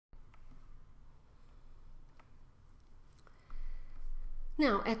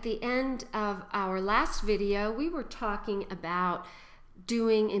Now, at the end of our last video, we were talking about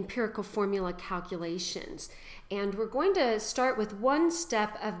doing empirical formula calculations. And we're going to start with one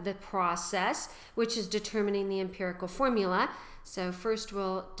step of the process, which is determining the empirical formula. So first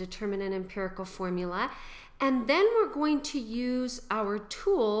we'll determine an empirical formula, and then we're going to use our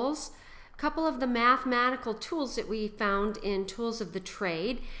tools, a couple of the mathematical tools that we found in Tools of the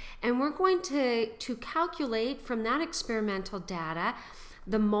Trade, and we're going to calculate from that experimental data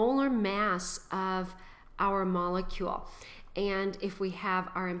the molar mass of our molecule. And if we have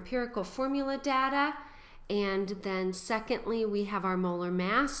our empirical formula data, and then secondly we have our molar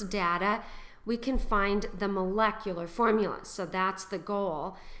mass data, we can find the molecular formula. So that's the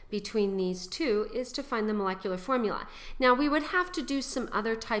goal between these two, is to find the molecular formula. Now we would have to do some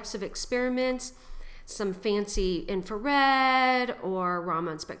other types of experiments, some fancy infrared or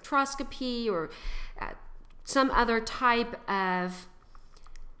Raman spectroscopy or some other type of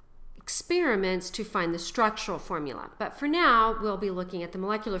experiments to find the structural formula. But for now, we'll be looking at the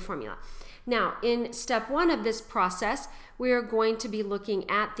molecular formula. Now, in step one of this process, we are going to be looking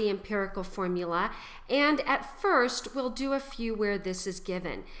at the empirical formula, and at first we'll do a few where this is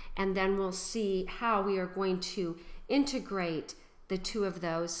given, and then we'll see how we are going to integrate the two of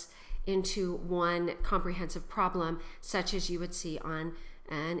those into one comprehensive problem, such as you would see on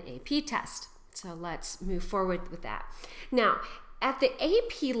an AP test. So let's move forward with that. Now, at the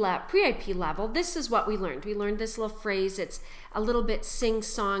pre-AP level, this is what we learned. We learned this little phrase. It's a little bit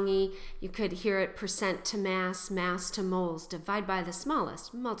sing-songy. You could hear it: percent to mass, mass to moles, divide by the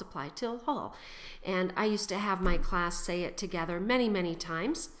smallest, multiply till whole. And I used to have my class say it together many, many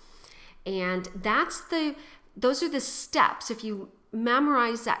times. And those are the steps. If you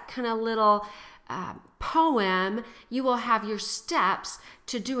memorize that kind of little poem, you will have your steps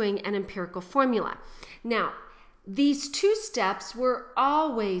to doing an empirical formula. Now, these two steps were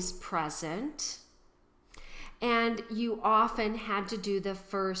always present, and you often had to do the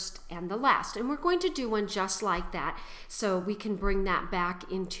first and the last. And we're going to do one just like that, so we can bring that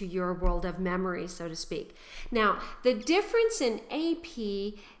back into your world of memory, so to speak. Now, the difference in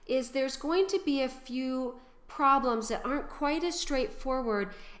AP is there's going to be a few problems that aren't quite as straightforward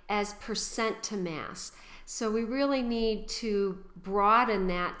as percent to mass. So we really need to broaden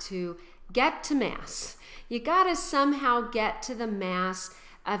that to get to mass. You got to somehow get to the mass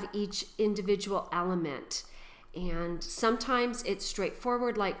of each individual element. And sometimes it's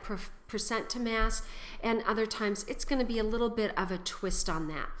straightforward, like percent to mass, and other times it's going to be a little bit of a twist on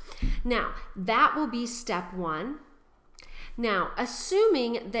that. Now, that will be step one. Now,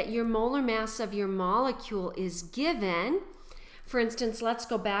 assuming that your molar mass of your molecule is given, for instance, let's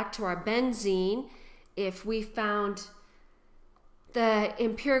go back to our benzene. If we found the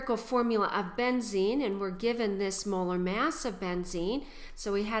empirical formula of benzene and we're given this molar mass of benzene,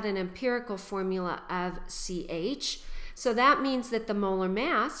 so we had an empirical formula of CH. So that means that the molar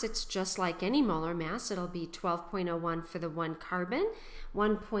mass, it's just like any molar mass, it'll be 12.01 for the one carbon,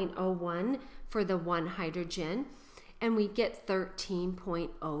 1.01 for the one hydrogen, and we get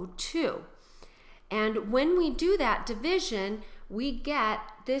 13.02. And when we do that division, we get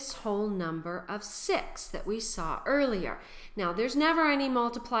this whole number of 6 that we saw earlier. Now, there's never any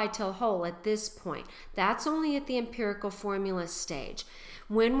multiply till whole at this point. That's only at the empirical formula stage.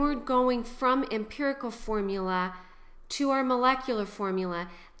 When we're going from empirical formula to our molecular formula,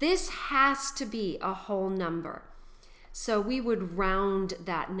 this has to be a whole number. So we would round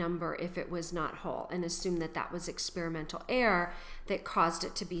that number if it was not whole and assume that that was experimental error that caused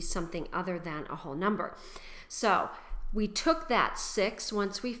it to be something other than a whole number. So we took that 6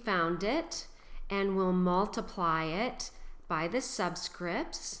 once we found it, and we'll multiply it by the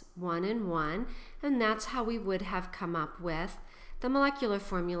subscripts, 1 and 1, and that's how we would have come up with the molecular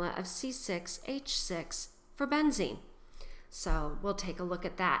formula of C6H6 for benzene. So we'll take a look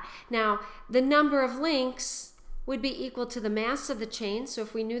at that. Now, the number of links would be equal to the mass of the chain. So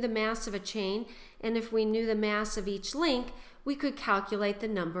if we knew the mass of a chain, and if we knew the mass of each link, we could calculate the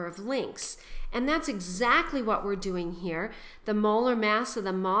number of links. And that's exactly what we're doing here. The molar mass of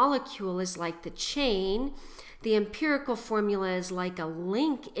the molecule is like the chain. The empirical formula is like a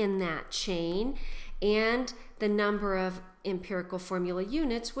link in that chain. And the number of empirical formula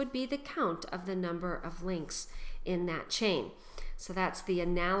units would be the count of the number of links in that chain. So that's the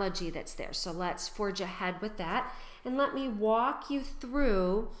analogy that's there. So let's forge ahead with that. And let me walk you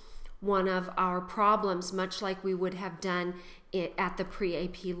through one of our problems, much like we would have done it at the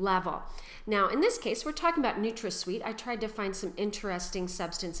pre-AP level. Now, in this case, we're talking about NutraSweet. I tried to find some interesting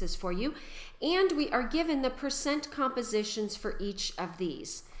substances for you. And we are given the percent compositions for each of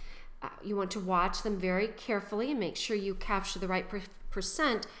these. You want to watch them very carefully and make sure you capture the right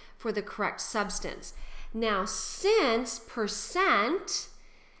percent for the correct substance. Now, since percent,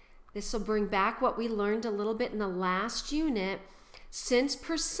 this will bring back what we learned a little bit in the last unit, since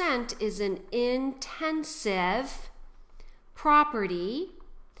percent is an intensive property,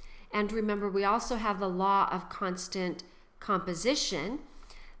 and remember we also have the law of constant composition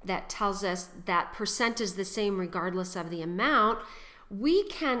that tells us that percent is the same regardless of the amount, we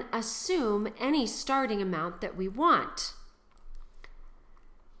can assume any starting amount that we want.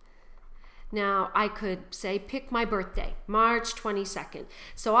 Now, I could say, pick my birthday, March 22nd.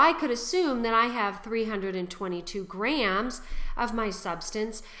 So I could assume that I have 322 grams of my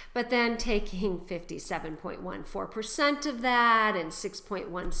substance, but then taking 57.14% of that and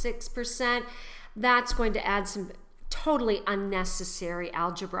 6.16%, that's going to add some totally unnecessary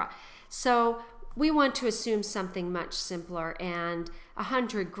algebra. So we want to assume something much simpler, and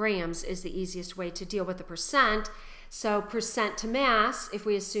 100 grams is the easiest way to deal with the percent. So percent to mass, if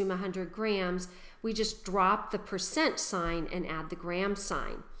we assume 100 grams, we just drop the percent sign and add the gram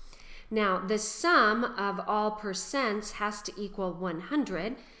sign. Now, the sum of all percents has to equal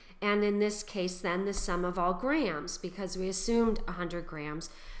 100, and in this case then the sum of all grams, because we assumed 100 grams,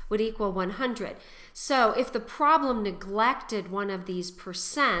 would equal 100. So if the problem neglected one of these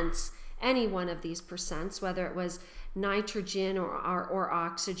percents, any one of these percents, whether it was nitrogen or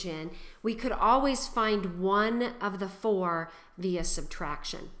oxygen, we could always find one of the four via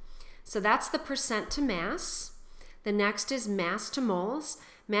subtraction. So that's the percent to mass. The next is mass to moles.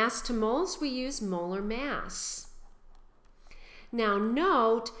 Mass to moles, we use molar mass. Now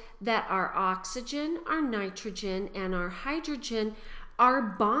note that our oxygen, our nitrogen, and our hydrogen are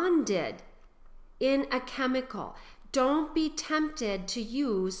bonded in a chemical. Don't be tempted to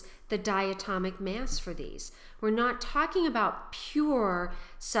use the diatomic mass for these. We're not talking about pure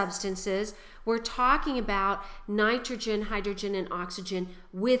substances. We're talking about nitrogen, hydrogen, and oxygen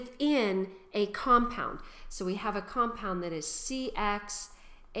within a compound. So we have a compound that is CX,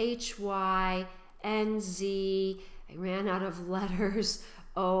 HY, NZ. I ran out of letters,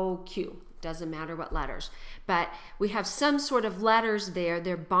 OQ. Doesn't matter what letters. But we have some sort of letters there.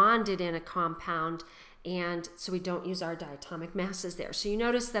 They're bonded in a compound, and so we don't use our diatomic masses there. So you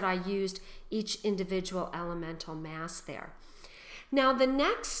notice that I used each individual elemental mass there. Now the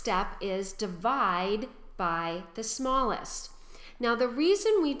next step is divide by the smallest. Now the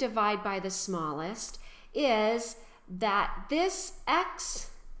reason we divide by the smallest is that this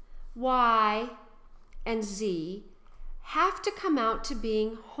X, Y, and Z have to come out to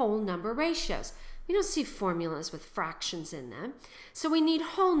being whole number ratios. We don't see formulas with fractions in them, so we need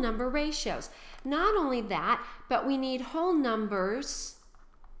whole number ratios. Not only that, but we need whole numbers,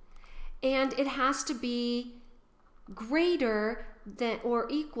 and it has to be greater than or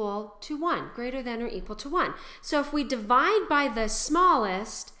equal to 1, greater than or equal to 1. So if we divide by the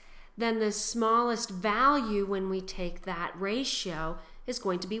smallest, then the smallest value when we take that ratio is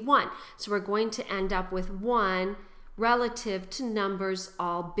going to be 1. So we're going to end up with 1 relative to numbers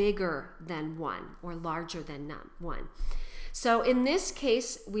all bigger than 1 or larger than 1. So in this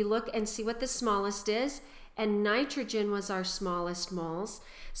case, we look and see what the smallest is, and nitrogen was our smallest moles.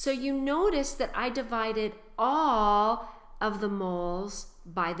 So you notice that I divided all of the moles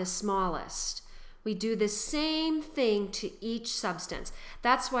by the smallest. We do the same thing to each substance.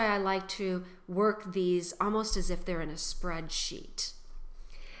 That's why I like to work these almost as if they're in a spreadsheet.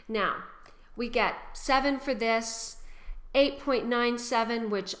 Now, we get 7 for this, 8.97,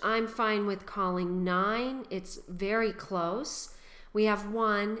 which I'm fine with calling 9. It's very close. We have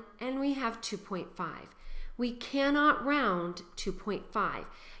 1 and we have 2.5. We cannot round 2.5.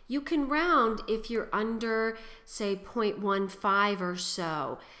 You can round if you're under, say, 0.15 or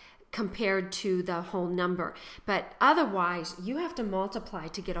so compared to the whole number. But otherwise, you have to multiply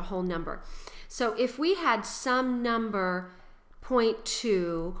to get a whole number. So if we had some number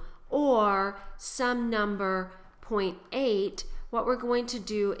 0.2 or some number 0.8, what we're going to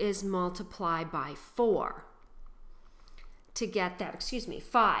do is multiply by 4 to get that,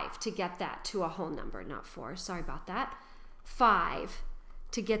 5 to get that to a whole number, not 4, sorry about that, 5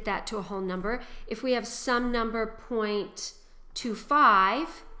 to get that to a whole number. If we have some number 0.25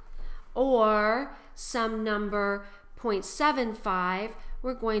 or some number 0.75,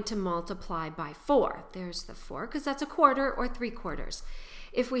 we're going to multiply by 4. There's the 4, because that's a quarter or 3/4.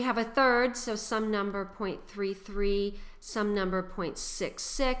 If we have a third, so some number 0.33, some number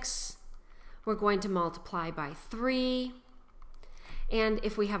 0.66, we're going to multiply by 3. And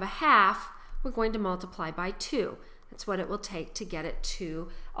if we have a half, we're going to multiply by 2. That's what it will take to get it to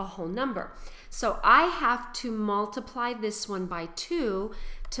a whole number. So I have to multiply this one by 2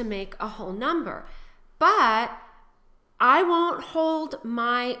 to make a whole number. But I won't hold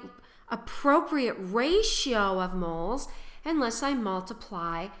my appropriate ratio of moles unless I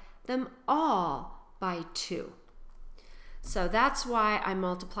multiply them all by 2. So that's why I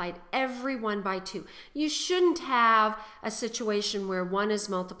multiplied every one by 2. You shouldn't have a situation where one is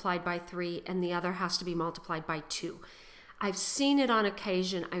multiplied by 3 and the other has to be multiplied by 2. I've seen it on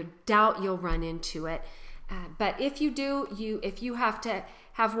occasion. I doubt you'll run into it. But if you do, if you have to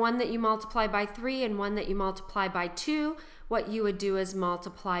have one that you multiply by 3 and one that you multiply by 2, what you would do is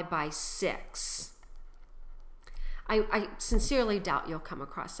multiply by 6. I sincerely doubt you'll come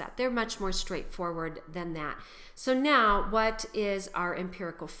across that. They're much more straightforward than that. So now, what is our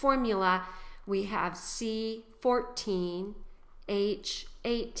empirical formula? We have C14,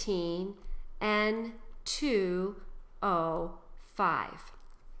 H18, N2O5.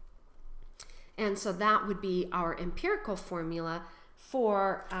 And so that would be our empirical formula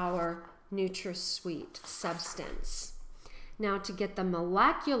for our NutraSweet substance. Now, to get the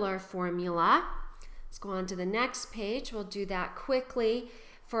molecular formula, let's go on to the next page. We'll do that quickly.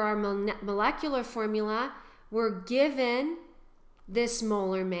 For our molecular formula, we're given this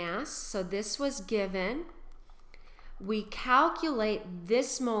molar mass. So this was given. We calculate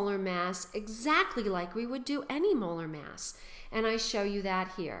this molar mass exactly like we would do any molar mass. And I show you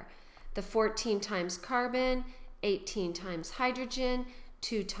that here. The 14 times carbon, 18 times hydrogen,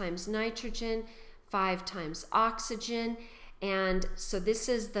 2 times nitrogen, 5 times oxygen. And so this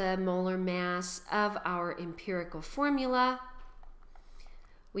is the molar mass of our empirical formula.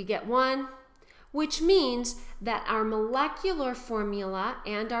 We get 1, which means that our molecular formula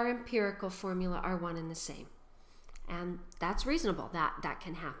and our empirical formula are one and the same. And that's reasonable. That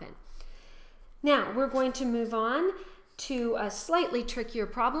can happen. Now, we're going to move on to a slightly trickier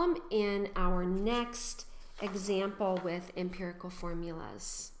problem in our next example with empirical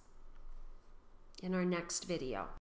formulas in our next video.